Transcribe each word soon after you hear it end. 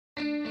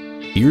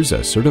Here's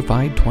a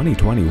certified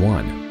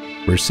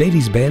 2021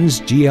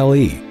 Mercedes-Benz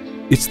GLE.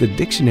 It's the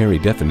dictionary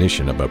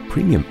definition of a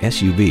premium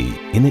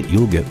SUV. In it,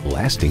 you'll get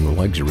lasting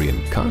luxury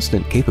and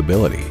constant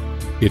capability.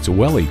 It's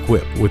well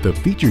equipped with the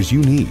features you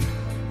need: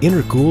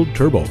 intercooled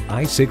turbo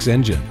i6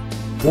 engine,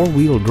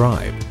 4-wheel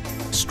drive,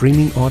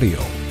 streaming audio,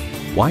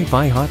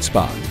 Wi-Fi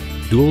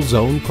hotspot, dual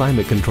zone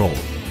climate control,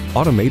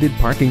 automated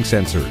parking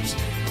sensors,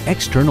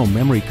 external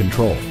memory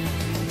control,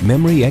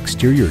 memory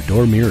exterior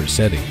door mirror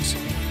settings,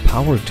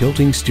 power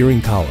tilting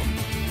steering column,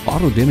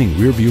 auto dimming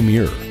rear view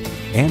mirror,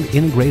 and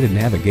integrated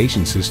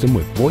navigation system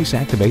with voice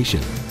activation.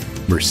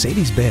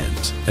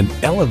 Mercedes-Benz, an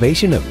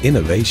elevation of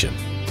innovation.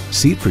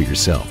 See it for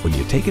yourself when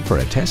you take it for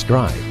a test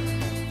drive.